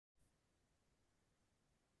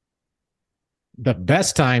The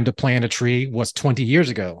best time to plant a tree was 20 years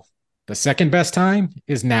ago. The second best time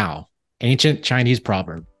is now. Ancient Chinese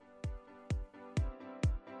proverb.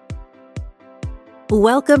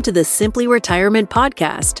 Welcome to the Simply Retirement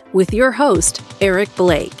Podcast with your host, Eric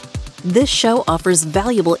Blake. This show offers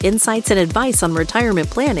valuable insights and advice on retirement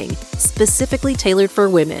planning, specifically tailored for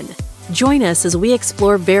women. Join us as we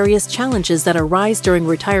explore various challenges that arise during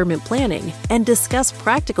retirement planning and discuss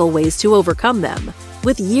practical ways to overcome them.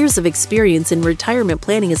 With years of experience in retirement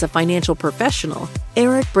planning as a financial professional,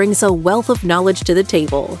 Eric brings a wealth of knowledge to the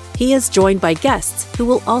table. He is joined by guests who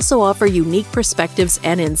will also offer unique perspectives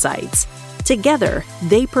and insights. Together,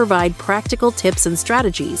 they provide practical tips and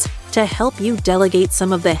strategies to help you delegate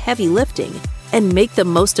some of the heavy lifting and make the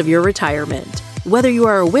most of your retirement. Whether you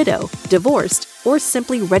are a widow, divorced, or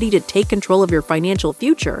simply ready to take control of your financial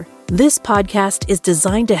future, this podcast is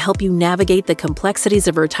designed to help you navigate the complexities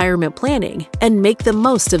of retirement planning and make the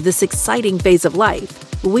most of this exciting phase of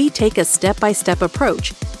life. We take a step-by-step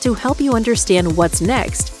approach to help you understand what's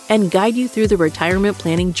next and guide you through the retirement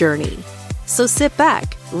planning journey. So sit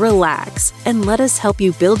back, relax, and let us help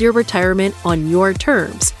you build your retirement on your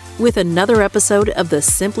terms with another episode of the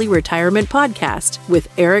Simply Retirement Podcast with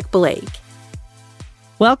Eric Blake.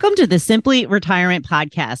 Welcome to the Simply Retirement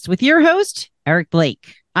Podcast with your host, Eric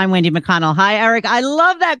Blake. I'm Wendy McConnell. Hi, Eric. I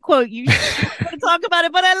love that quote. You should talk about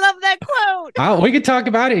it, but I love that quote. We could talk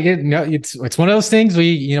about it. It's one of those things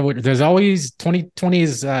there's always 2020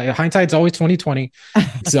 is hindsight's always 2020.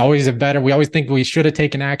 It's always we always think we should have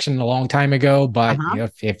taken action a long time ago, but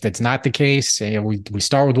if that's not the case, we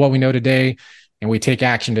start with what we know today and we take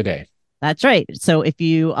action today. That's right. So if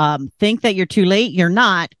you think that you're too late, you're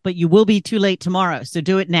not, but you will be too late tomorrow. So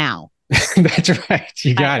do it now. That's right.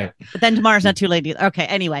 You got it. But then tomorrow's not too late either. Okay.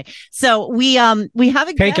 Anyway, so we have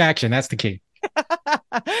a take action. That's the key.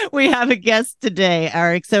 We have a guest today,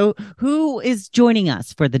 Eric. So who is joining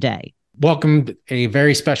us for the day? Welcome a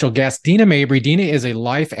very special guest, Dina Mabry. Dina is a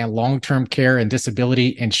life and long-term care and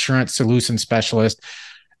disability insurance solution specialist.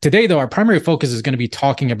 Today, though, our primary focus is going to be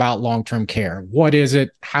talking about long-term care. What is it?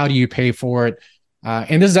 How do you pay for it?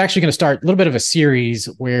 And this is actually going to start a little bit of a series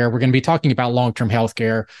where we're going to be talking about long-term health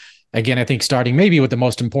care. Again, I think starting maybe with the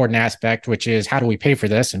most important aspect, which is how do we pay for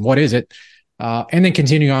this and what is it? And then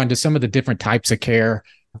continue on to some of the different types of care,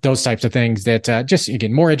 those types of things that just,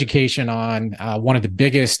 again, more education on one of the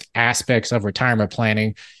biggest aspects of retirement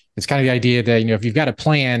planning. It's kind of the idea that, if you've got a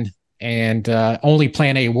plan and only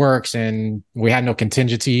plan A works and we had no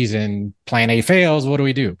contingencies and plan A fails, what do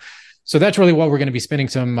we do? So that's really what we're going to be spending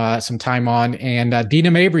some time on. And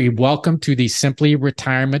Dina Mabry, welcome to the Simply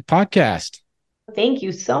Retirement Podcast. Thank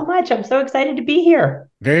you so much. I'm so excited to be here.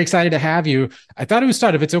 Very excited to have you. I thought it would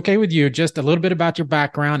start, if it's okay with you, just a little bit about your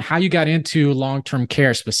background, how you got into long-term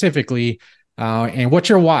care specifically, and what's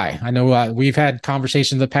your why. I know we've had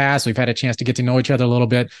conversations in the past. We've had a chance to get to know each other a little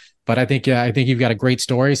bit, but I think you've got a great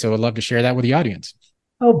story. So I'd love to share that with the audience.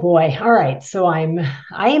 Oh boy. All right. So I am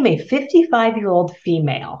a 55-year-old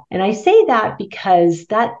female. And I say that because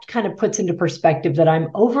that kind of puts into perspective that I'm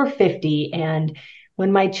over 50. And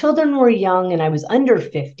when my children were young and I was under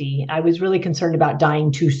 50, I was really concerned about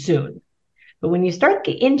dying too soon. But when you start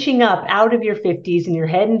inching up out of your 50s and you're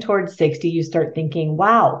heading towards 60, you start thinking,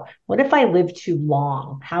 wow, what if I live too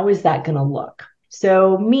long? How is that going to look?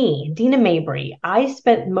 So me, Dina Mabry, I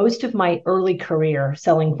spent most of my early career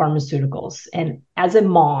selling pharmaceuticals. And as a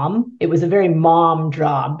mom, it was a very mom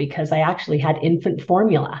job because I actually had infant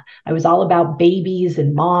formula. I was all about babies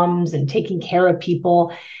and moms and taking care of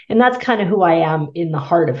people. And that's kind of who I am in the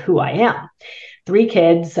heart of who I am. 3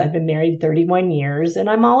 kids. I've been married 31 years, and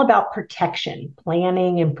I'm all about protection,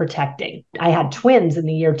 planning and protecting. I had twins in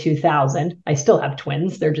the year 2000. I still have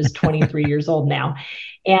twins. They're just 23 years old now.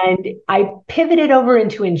 And I pivoted over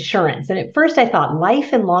into insurance. And at first I thought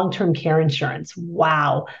life and long-term care insurance.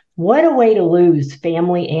 Wow, what a way to lose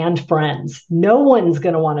family and friends. No one's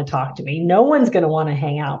going to want to talk to me. No one's going to want to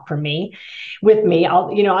hang out with me.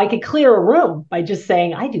 I could clear a room by just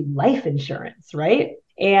saying I do life insurance, right?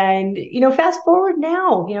 And, fast forward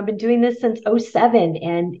now, I've been doing this since '07,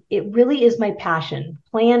 and it really is my passion,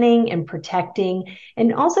 planning and protecting,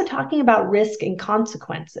 and also talking about risk and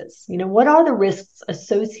consequences. What are the risks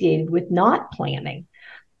associated with not planning?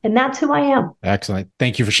 And that's who I am. Excellent.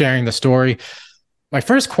 Thank you for sharing the story. My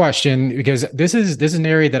first question, because this is an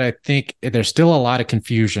area that I think there's still a lot of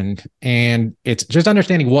confusion, and it's just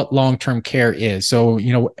understanding what long-term care is. So,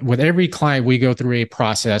 with every client, we go through a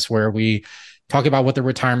process where we talk about what the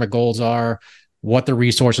retirement goals are, what the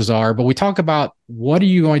resources are, but we talk about what are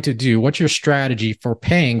you going to do? What's your strategy for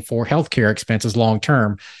paying for healthcare expenses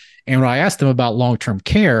long-term? And when I asked them about long-term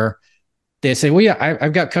care, they say, well, yeah,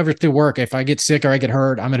 I've got coverage through work. If I get sick or I get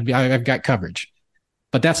hurt, I've got coverage.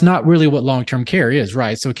 But that's not really what long-term care is,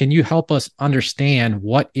 right? So can you help us understand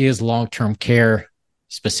what is long-term care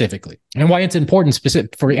specifically and why it's important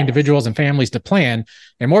specific for individuals and families to plan,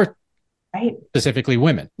 and more specifically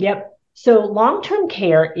women? Yep. So long-term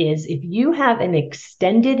care is if you have an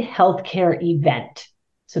extended healthcare event.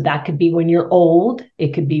 So that could be when you're old,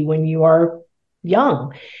 it could be when you are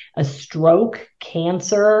young, a stroke,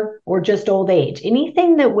 cancer, or just old age,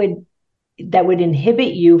 anything that would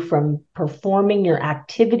inhibit you from performing your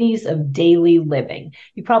activities of daily living.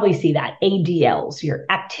 You probably see that, ADLs, your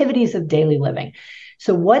activities of daily living.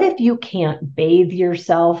 So what if you can't bathe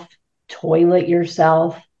yourself, toilet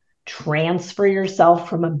yourself, transfer yourself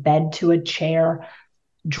from a bed to a chair,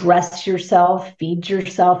 dress yourself, feed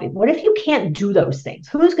yourself? What if you can't do those things?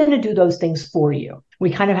 Who's going to do those things for you?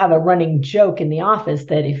 We kind of have a running joke in the office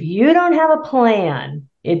that if you don't have a plan,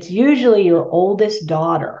 it's usually your oldest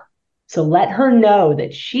daughter. So let her know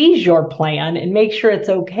that she's your plan and make sure it's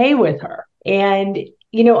okay with her. And,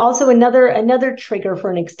 also another trigger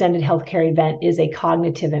for an extended healthcare event is a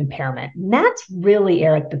cognitive impairment. And that's really,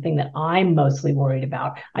 Eric, the thing that I'm mostly worried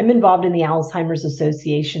about. I'm involved in the Alzheimer's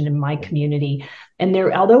Association in my community. And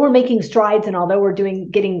although we're making strides and although we're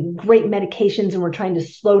getting great medications and we're trying to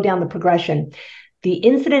slow down the progression, the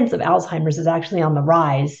incidence of Alzheimer's is actually on the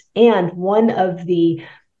rise. And one of the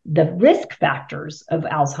risk factors of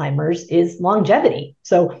Alzheimer's is longevity.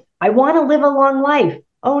 So I want to live a long life.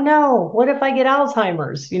 Oh no, what if I get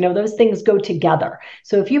Alzheimer's? Those things go together.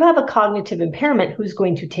 So if you have a cognitive impairment, who's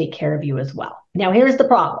going to take care of you as well? Now, here's the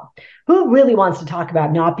problem. Who really wants to talk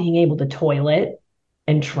about not being able to toilet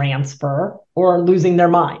and transfer or losing their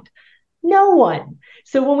mind? No one.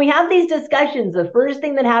 So when we have these discussions, the first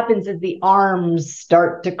thing that happens is the arms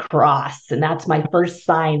start to cross. And that's my first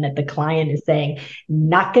sign that the client is saying,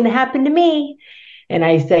 not going to happen to me. And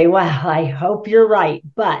I say, well, I hope you're right,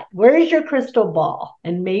 but where's your crystal ball?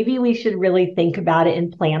 And maybe we should really think about it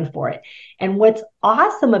and plan for it. And what's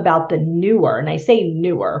awesome about the newer, and I say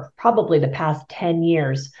newer, probably the past 10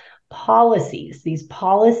 years, these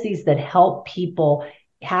policies that help people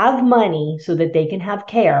have money so that they can have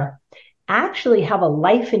care, actually have a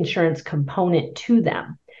life insurance component to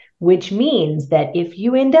them, which means that if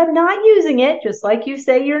you end up not using it, just like you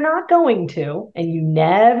say you're not going to, and you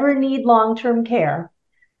never need long-term care,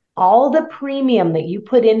 all the premium that you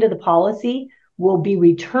put into the policy will be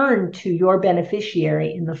returned to your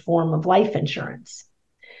beneficiary in the form of life insurance.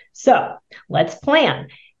 So let's plan.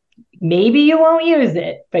 Maybe you won't use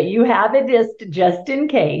it, but you have it just in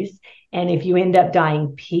case. And if you end up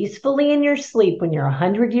dying peacefully in your sleep when you're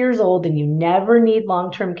 100 years old and you never need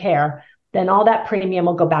long-term care, then all that premium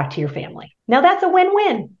will go back to your family. Now that's a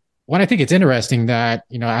win-win. Well, I think it's interesting that,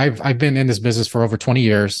 I've been in this business for over 20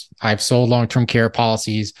 years. I've sold long-term care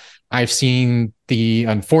policies. I've seen the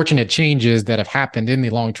unfortunate changes that have happened in the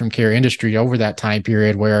long-term care industry over that time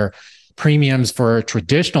period, where premiums for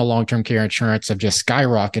traditional long-term care insurance have just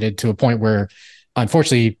skyrocketed to a point where,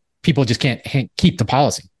 unfortunately, people just can't keep the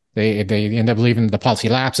policy. They end up leaving, the policy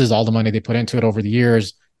lapses, all the money they put into it over the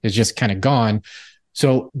years is just kind of gone.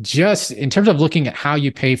 So just in terms of looking at how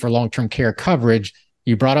you pay for long-term care coverage,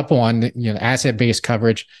 you brought up one, asset-based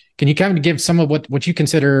coverage. Can you kind of give some of what you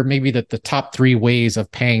consider maybe the top 3 ways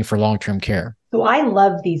of paying for long-term care? So I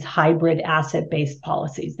love these hybrid asset-based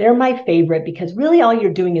policies. They're my favorite because really all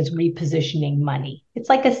you're doing is repositioning money. It's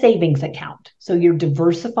like a savings account. So you're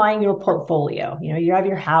diversifying your portfolio. You have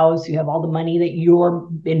your house, you have all the money that you're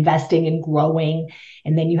investing and growing,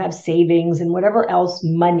 and then you have savings and whatever else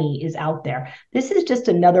money is out there. This is just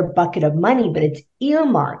another bucket of money, but it's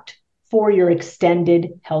earmarked for your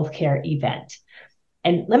extended healthcare event.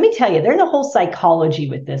 And let me tell you, there's a whole psychology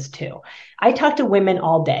with this too. I talk to women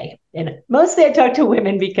all day, and mostly I talk to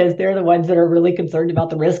women because they're the ones that are really concerned about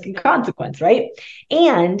the risk and consequence, right?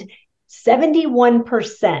 And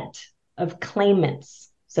 71% of claimants,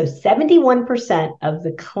 so 71% of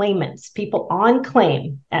the claimants, people on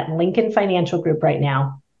claim at Lincoln Financial Group right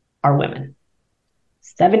now are women.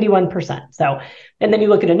 71%. So, and then you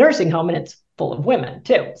look at a nursing home and it's full of women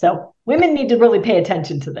too. So women need to really pay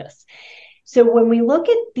attention to this. So when we look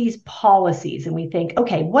at these policies and we think,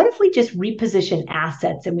 okay, what if we just reposition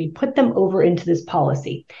assets and we put them over into this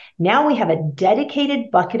policy? Now we have a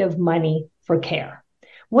dedicated bucket of money for care.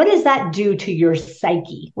 What does that do to your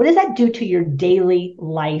psyche? What does that do to your daily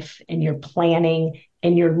life and your planning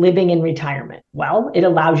and your living in retirement? Well, it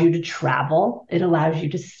allows you to travel. It allows you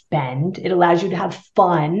to spend. It allows you to have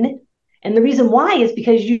fun. And the reason why is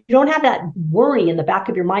because you don't have that worry in the back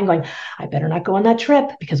of your mind going, I better not go on that trip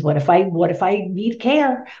because what if I need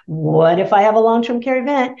care? What if I have a long-term care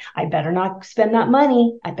event? I better not spend that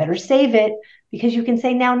money. I better save it, because you can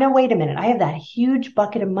say now, no, wait a minute. I have that huge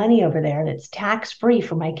bucket of money over there that's tax-free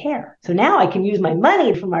for my care. So now I can use my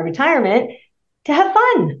money from my retirement to have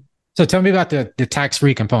fun. So tell me about the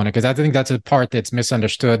tax-free component, because I think that's a part that's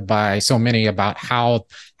misunderstood by so many about how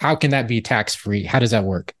can that be tax-free? How does that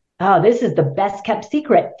work? Oh, this is the best kept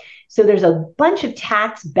secret. So there's a bunch of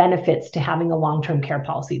tax benefits to having a long-term care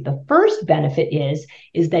policy. The first benefit is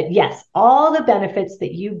that, yes, all the benefits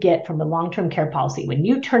that you get from the long-term care policy, when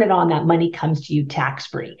you turn it on, that money comes to you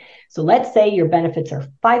tax-free. So let's say your benefits are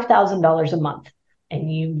 $5,000 a month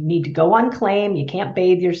and you need to go on claim. You can't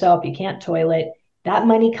bathe yourself. You can't toilet. That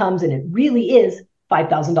money comes and it really is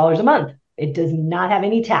 $5,000 a month. It does not have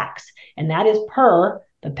any tax. And that is per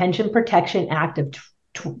the Pension Protection Act of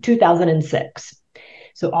 2006.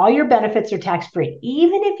 So all your benefits are tax-free.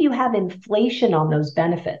 Even if you have inflation on those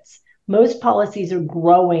benefits, most policies are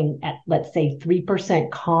growing at, let's say,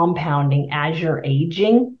 3% compounding as you're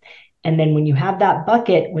aging. And then when you have that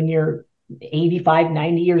bucket, when you're 85,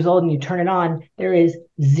 90 years old and you turn it on, there is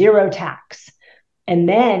zero tax. And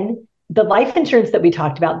then the life insurance that we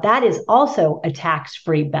talked about, that is also a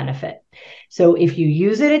tax-free benefit. So if you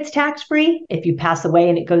use it, it's tax-free. If you pass away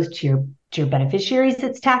and it goes to your beneficiaries,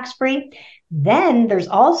 it's tax-free. Then there's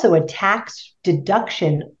also a tax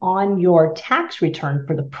deduction on your tax return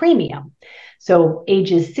for the premium. So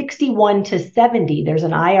ages 61 to 70, there's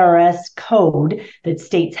an IRS code that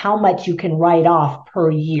states how much you can write off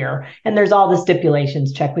per year. And there's all the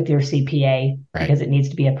stipulations. Check with your CPA, right, because it needs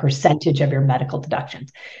to be a percentage of your medical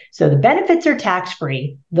deductions. So the benefits are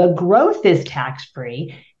tax-free. The growth is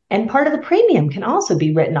tax-free. And part of the premium can also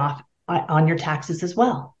be written off on your taxes as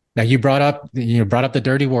well. Now you brought up the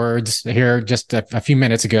dirty words here just a few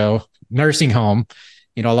minutes ago, nursing home.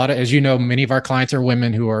 As you know, many of our clients are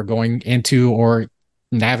women who are going into or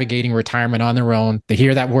navigating retirement on their own. They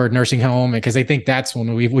hear that word nursing home because they think that's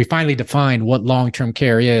when we finally defined what long-term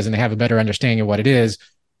care is and they have a better understanding of what it is.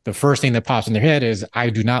 The first thing that pops in their head is, I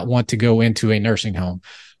do not want to go into a nursing home.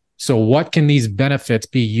 So what can these benefits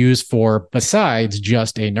be used for besides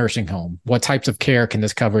just a nursing home? What types of care can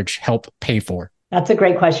this coverage help pay for? That's a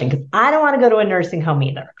great question, because I don't want to go to a nursing home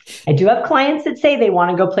either. I do have clients that say they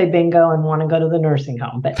want to go play bingo and want to go to the nursing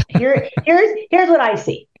home. But here's what I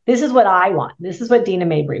see. This is what I want. This is what Dina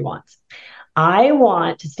Mabry wants. I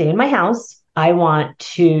want to stay in my house. I want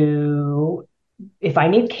to, if I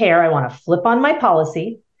need care, I want to flip on my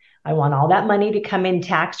policy. I want all that money to come in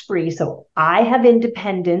tax-free. So I have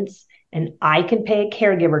independence and I can pay a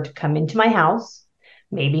caregiver to come into my house.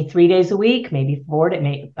 Maybe 3 days a week, maybe 4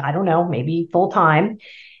 days, I don't know, maybe full time.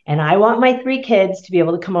 And I want my 3 kids to be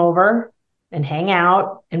able to come over and hang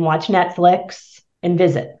out and watch Netflix and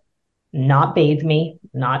visit, not bathe me,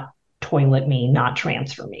 not toilet me, not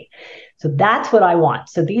transfer me. So that's what I want.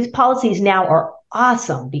 So these policies now are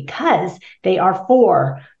awesome because they are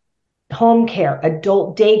for home care,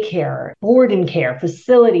 adult daycare, board and care,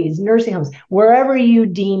 facilities, nursing homes, wherever you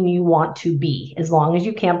deem you want to be, as long as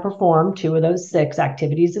you can't perform 2 of those 6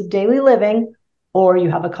 activities of daily living or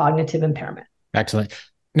you have a cognitive impairment. Excellent.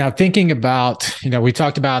 Now, thinking about, we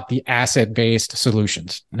talked about the asset-based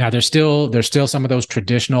solutions. Now, there's still some of those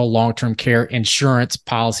traditional long-term care insurance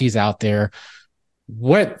policies out there.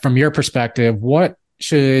 What, from your perspective, what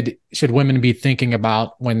should women be thinking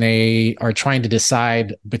about when they are trying to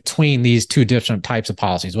decide between these 2 different types of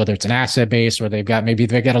policies, whether it's an asset base or they've got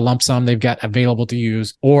a lump sum they've got available to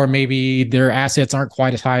use, or maybe their assets aren't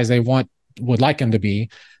quite as high as they would like them to be,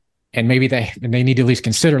 and maybe they need to at least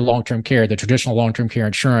consider long-term care, the traditional long-term care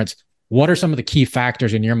insurance. What are some of the key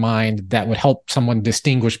factors in your mind that would help someone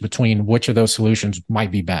distinguish between which of those solutions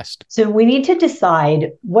might be best? So we need to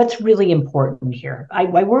decide what's really important here. I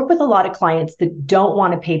work with a lot of clients that don't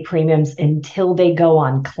want to pay premiums until they go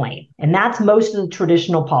on claim. And that's most of the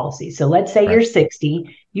traditional policies. So let's say you're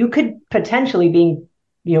 60, you could potentially be,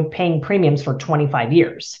 paying premiums for 25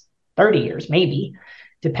 years, 30 years, maybe.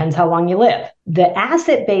 Depends how long you live. The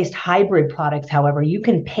asset-based hybrid products, however, you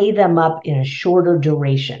can pay them up in a shorter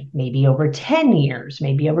duration, maybe over 10 years,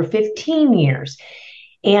 maybe over 15 years.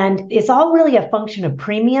 And it's all really a function of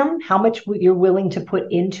premium, how much you're willing to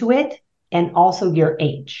put into it, and also your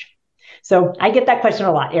age. So I get that question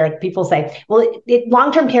a lot, Eric. People say, well,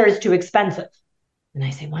 long-term care is too expensive. And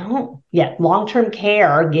I say, well, yeah, long-term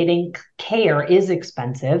care, getting care is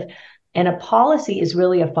expensive. And a policy is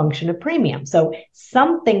really a function of premium. So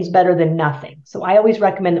something's better than nothing. So I always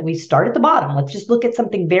recommend that we start at the bottom. Let's just look at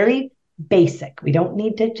something very, basic. We don't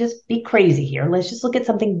need to just be crazy here. Let's just look at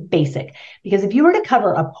something basic. Because if you were to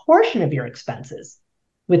cover a portion of your expenses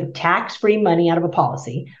with tax-free money out of a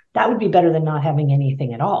policy, that would be better than not having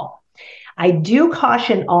anything at all. I do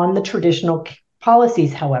caution on the traditional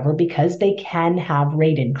policies, however, because they can have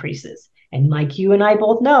rate increases. And like you and I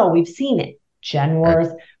both know, we've seen it.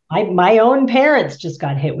 Genworth, my own parents just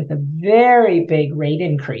got hit with a very big rate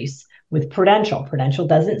increase with Prudential. Prudential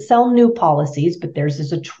doesn't sell new policies, but theirs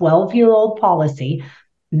is a 12-year-old policy,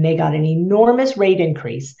 and they got an enormous rate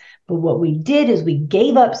increase. But what we did is we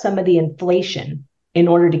gave up some of the inflation in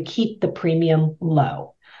order to keep the premium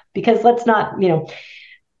low. Because let's not,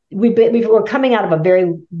 we're coming out of a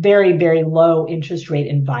very, very, very low interest rate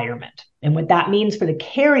environment. And what that means for the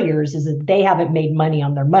carriers is that they haven't made money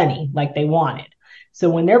on their money like they wanted. So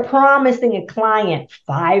when they're promising a client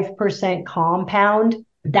 5% compound,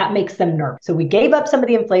 that makes them nervous. So we gave up some of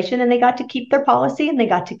the inflation and they got to keep their policy and they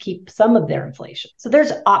got to keep some of their inflation. So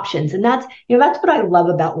there's options. And that's what I love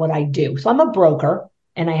about what I do. So I'm a broker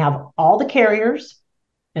and I have all the carriers,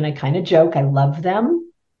 and I kind of joke, I love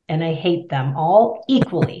them and I hate them all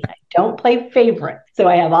equally. I don't play favorite. So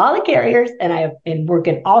I have all the carriers and work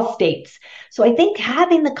in all states. So I think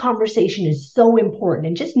having the conversation is so important,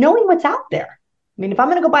 and just knowing what's out there. I mean, if I'm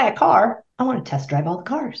going to go buy a car, I want to test drive all the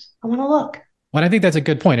cars. I want to look. Well, I think that's a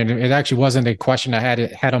good point. And it actually wasn't a question I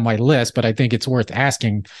had on my list, but I think it's worth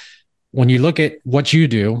asking. When you look at what you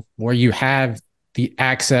do, where you have the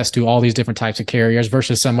access to all these different types of carriers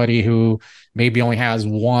versus somebody who maybe only has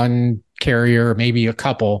one carrier, maybe a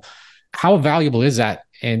couple, how valuable is that?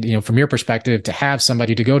 And, from your perspective, to have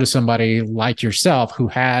somebody, to go to somebody like yourself who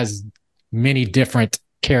has many different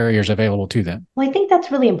carriers available to them? Well, I think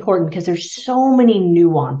that's really important because there's so many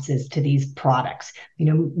nuances to these products.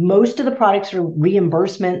 Most of the products are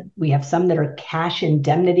reimbursement. We have some that are cash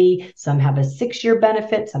indemnity. Some have a 6-year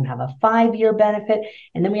benefit. Some have a 5-year benefit.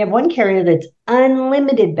 And then we have one carrier that's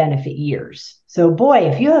unlimited benefit years. So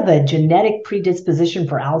boy, if you have a genetic predisposition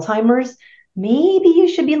for Alzheimer's, maybe you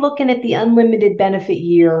should be looking at the unlimited benefit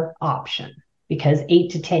year option, because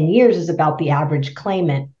 8 to 10 years is about the average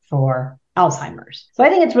claimant for Alzheimer's. So I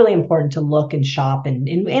think it's really important to look and shop and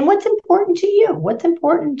what's important to you. What's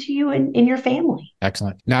important to you in your family.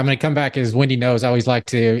 Excellent. Now I'm going to come back. As Wendy knows, I always like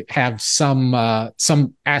to have some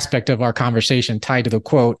aspect of our conversation tied to the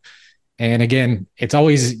quote. And again, you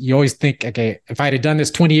always think, okay, if I'd have done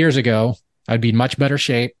this 20 years ago, I'd be in much better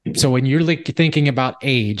shape. So when you're thinking about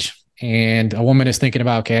age and a woman is thinking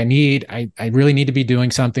about, okay, I really need to be doing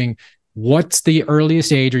something, what's the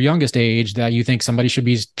earliest age or youngest age that you think somebody should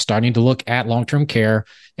be starting to look at long-term care?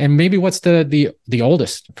 And maybe what's the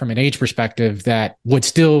oldest from an age perspective that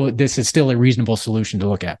this is still a reasonable solution to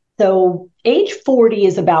look at? So age 40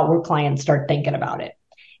 is about where clients start thinking about it.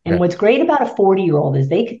 And what's great about a 40-year-old is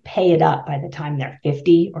they could pay it up by the time they're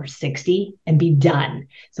 50 or 60 and be done.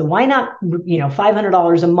 So why not,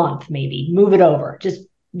 $500 a month, maybe move it over, just,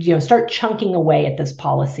 start chunking away at this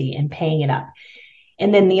policy and paying it up.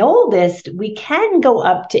 And then the oldest, we can go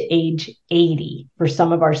up to age 80 for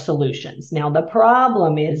some of our solutions. Now, the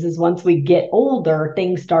problem is once we get older,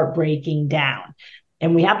 things start breaking down.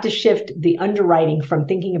 And we have to shift the underwriting from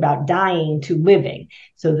thinking about dying to living.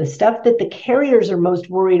 So the stuff that the carriers are most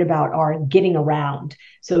worried about are getting around.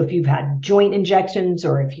 So if you've had joint injections,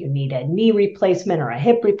 or if you need a knee replacement or a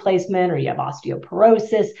hip replacement, or you have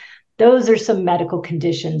osteoporosis, those are some medical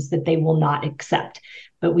conditions that they will not accept.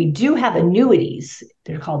 But we do have annuities.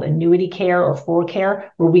 They're called annuity care or for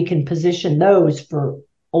care, where we can position those for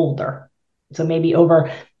older. So maybe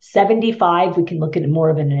over 75, we can look at more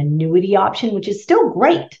of an annuity option, which is still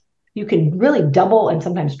great. You can really double and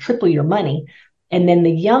sometimes triple your money. And then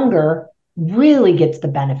the younger really gets the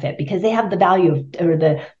benefit because they have the value of, or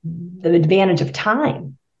the advantage of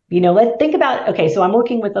time. Let's think about, okay, so I'm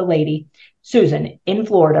working with a lady, Susan, in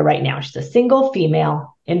Florida right now. She's a single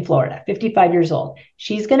female in Florida, 55 years old.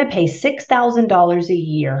 She's going to pay $6,000 a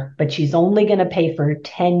year, but she's only going to pay for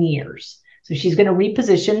 10 years. So she's going to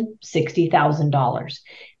reposition $60,000.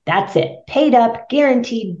 That's it. Paid up,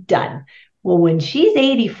 guaranteed, done. Well, when she's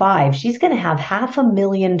 85, she's going to have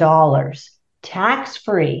 $500,000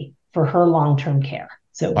 tax-free for her long-term care.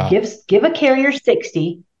 So wow. give a carrier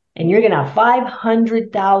 60, and you're going to have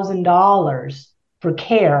 $500,000 for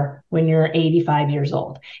care when you're 85 years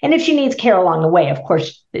old. And if she needs care along the way, of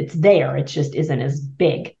course, it's there. It just isn't as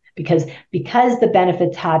big because the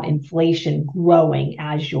benefits have inflation growing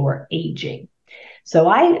as you're aging. So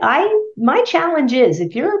my challenge is,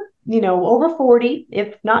 if you're, over 40,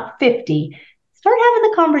 if not 50, start having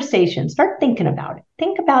the conversation, start thinking about it.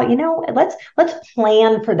 Think about, let's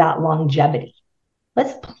plan for that longevity.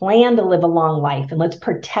 let's plan to live a long life and let's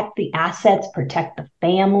protect the assets, protect the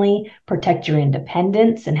family, protect your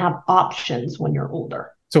independence, and have options when you're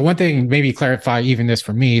older. So one thing, maybe clarify even this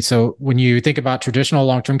for me. So when you think about traditional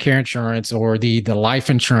long-term care insurance or the life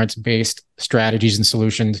insurance based strategies and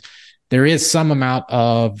solutions, there is some amount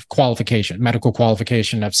of qualification, medical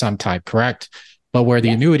qualification of some type, correct? But where the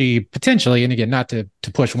annuity potentially, and again, not to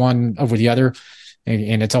push one over the other,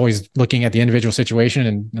 and it's always looking at the individual situation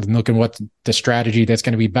and looking what the strategy that's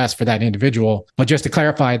going to be best for that individual. But just to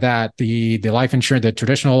clarify that the life insurance, the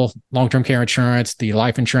traditional long-term care insurance, the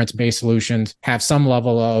life insurance based solutions have some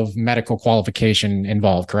level of medical qualification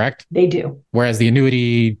involved, correct? They do. Whereas the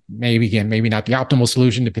annuity, maybe not the optimal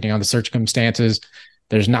solution, depending on the circumstances,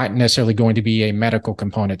 there's not necessarily going to be a medical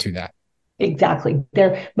component to that. Exactly.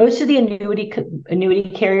 Most of the annuity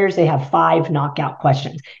carriers, they have 5 knockout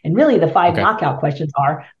questions. And really the 5 knockout questions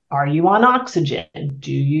are you on oxygen?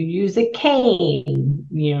 Do you use a cane?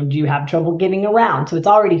 Do you have trouble getting around? So it's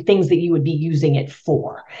already things that you would be using it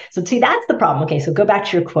for. So see, that's the problem. Okay, so go back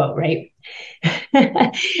to your quote, right?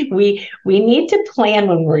 we need to plan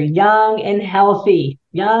when we're young and healthy,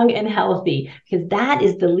 because that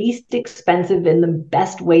is the least expensive and the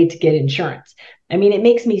best way to get insurance. I mean, it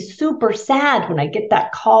makes me super sad when I get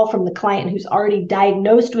that call from the client who's already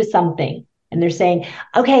diagnosed with something and they're saying,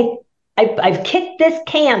 okay, I've kicked this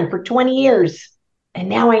can for 20 years and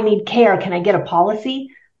now I need care. Can I get a policy?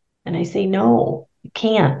 And I say, no, you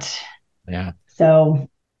can't. Yeah. So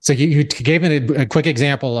you gave a quick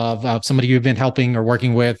example of somebody you've been helping or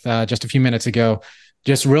working with just a few minutes ago.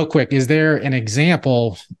 Just real quick, is there an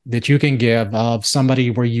example that you can give of somebody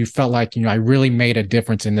where you felt like, I really made a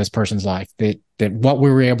difference in this person's life, that what we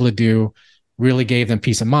were able to do really gave them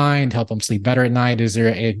peace of mind, help them sleep better at night? Is there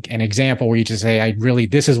an example where you just say,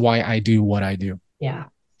 this is why I do what I do? Yeah,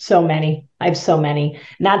 so many. I have so many.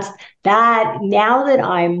 And that's that. Now that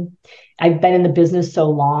I've been in the business so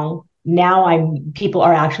long, now people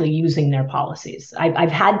are actually using their policies.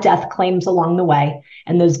 I've had death claims along the way,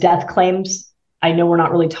 and those death claims, I know we're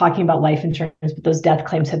not really talking about life insurance, but those death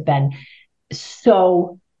claims have been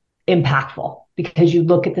so impactful because you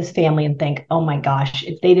look at this family and think, oh my gosh,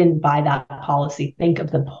 if they didn't buy that policy, think of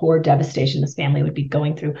the poor devastation this family would be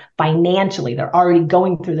going through financially. They're already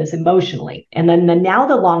going through this emotionally. And then now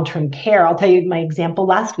the long-term care, I'll tell you my example.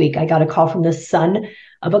 Last week, I got a call from the son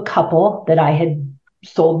of a couple that I had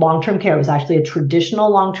sold long-term care. It was actually a traditional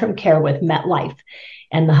long-term care with MetLife.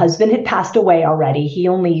 And the husband had passed away already. He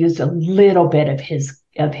only used a little bit of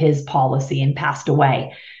his policy and passed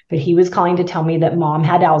away. But he was calling to tell me that mom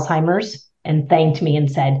had Alzheimer's and thanked me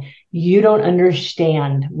and said, you don't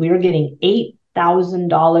understand. We're getting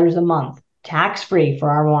 $8,000 a month tax-free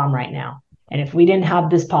for our mom right now. And if we didn't have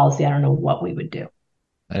this policy, I don't know what we would do.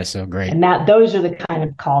 That is so great. And those are the kind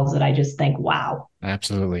of calls that I just think, wow.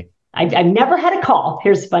 Absolutely. I've never had a call.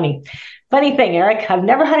 Here's funny thing, Eric. I've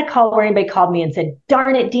never had a call where anybody called me and said,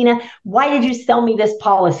 darn it, Dina, why did you sell me this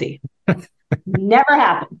policy? Never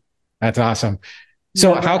happened. That's awesome.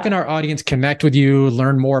 So how can our audience connect with you,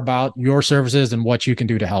 learn more about your services and what you can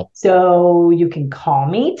do to help? So you can call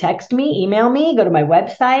me, text me, email me, go to my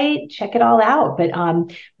website, check it all out. But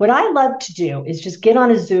what I love to do is just get on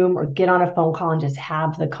a Zoom or get on a phone call and just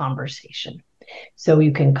have the conversation. So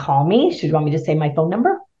you can call me. Should you want me to say my phone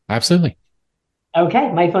number? Absolutely. Okay.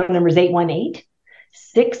 My phone number is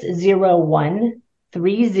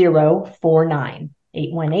 818-601-3049.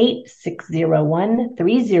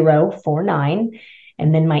 818-601-3049.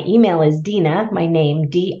 And then my email is Dina, my name,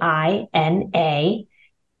 DINAM,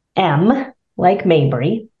 like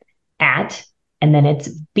Mabry, and then it's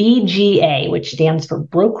BGA, which stands for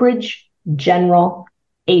Brokerage General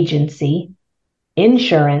Agency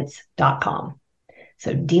Insurance.com.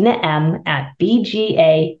 So Dina M at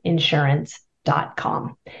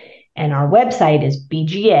BGAinsurance.com. And our website is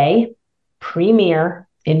BGA Premier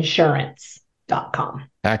Insurance.com.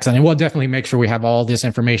 Excellent. And we'll definitely make sure we have all this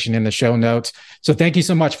information in the show notes. So thank you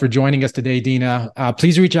so much for joining us today, Dina.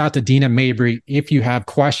 Please reach out to Dina Mabry if you have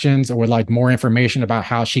questions or would like more information about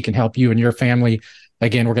how she can help you and your family.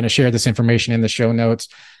 Again, we're going to share this information in the show notes.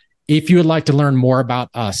 If you would like to learn more about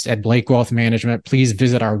us at Blake Wealth Management, please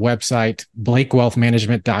visit our website,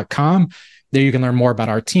 blakewealthmanagement.com. There you can learn more about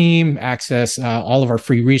our team, access all of our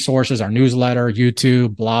free resources, our newsletter,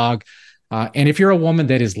 YouTube, blog. And if you're a woman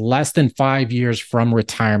that is less than 5 years from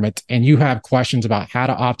retirement and you have questions about how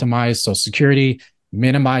to optimize Social Security,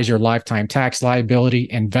 minimize your lifetime tax liability,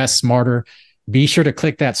 invest smarter, be sure to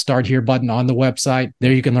click that Start Here button on the website.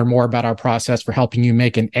 There you can learn more about our process for helping you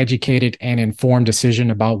make an educated and informed decision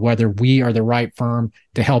about whether we are the right firm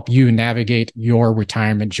to help you navigate your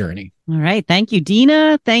retirement journey. All right. Thank you,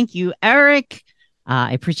 Dina. Thank you, Eric.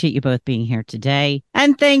 I appreciate you both being here today.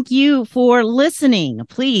 And thank you for listening.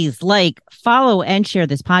 Please like, follow, and share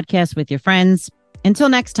this podcast with your friends. Until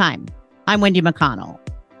next time, I'm Wendy McConnell.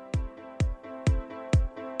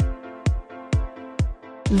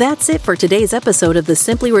 That's it for today's episode of the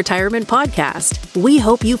Simply Retirement Podcast. We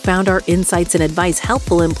hope you found our insights and advice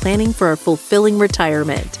helpful in planning for a fulfilling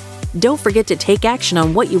retirement. Don't forget to take action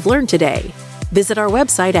on what you've learned today. Visit our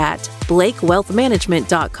website at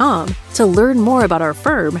blakewealthmanagement.com to learn more about our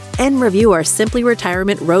firm and review our Simply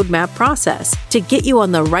Retirement Roadmap process to get you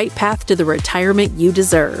on the right path to the retirement you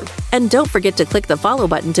deserve. And don't forget to click the follow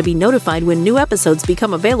button to be notified when new episodes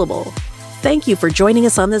become available. Thank you for joining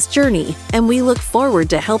us on this journey, and we look forward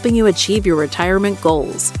to helping you achieve your retirement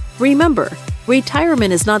goals. Remember,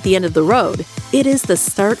 retirement is not the end of the road, it is the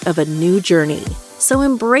start of a new journey. So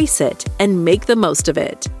embrace it and make the most of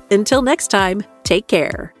it. Until next time, take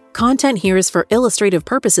care. Content here is for illustrative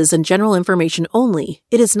purposes and general information only.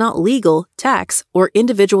 It is not legal, tax, or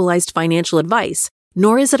individualized financial advice,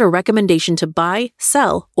 nor is it a recommendation to buy,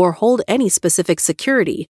 sell, or hold any specific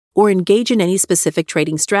security, or engage in any specific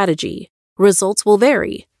trading strategy. Results will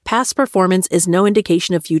vary. Past performance is no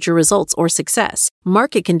indication of future results or success.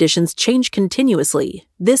 Market conditions change continuously.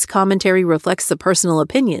 This commentary reflects the personal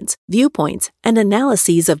opinions, viewpoints, and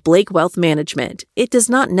analyses of Blake Wealth Management. It does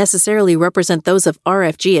not necessarily represent those of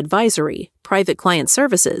RFG Advisory, Private Client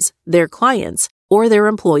Services, their clients, or their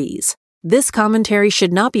employees. This commentary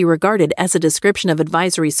should not be regarded as a description of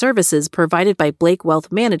advisory services provided by Blake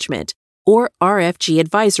Wealth Management or RFG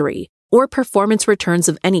Advisory, or performance returns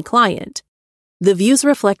of any client. The views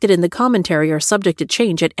reflected in the commentary are subject to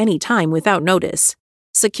change at any time without notice.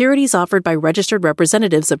 Securities offered by registered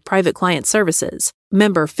representatives of Private Client Services.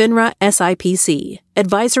 Member FINRA SIPC.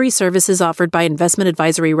 Advisory services offered by investment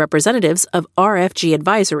advisory representatives of RFG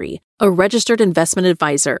Advisory, a registered investment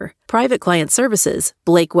advisor. Private Client Services,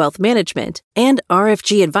 Blake Wealth Management, and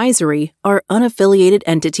RFG Advisory are unaffiliated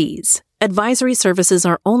entities. Advisory services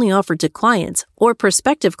are only offered to clients or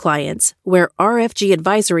prospective clients where RFG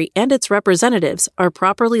Advisory and its representatives are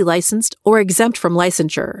properly licensed or exempt from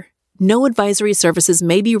licensure. No advisory services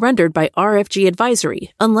may be rendered by RFG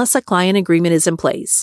Advisory unless a client agreement is in place.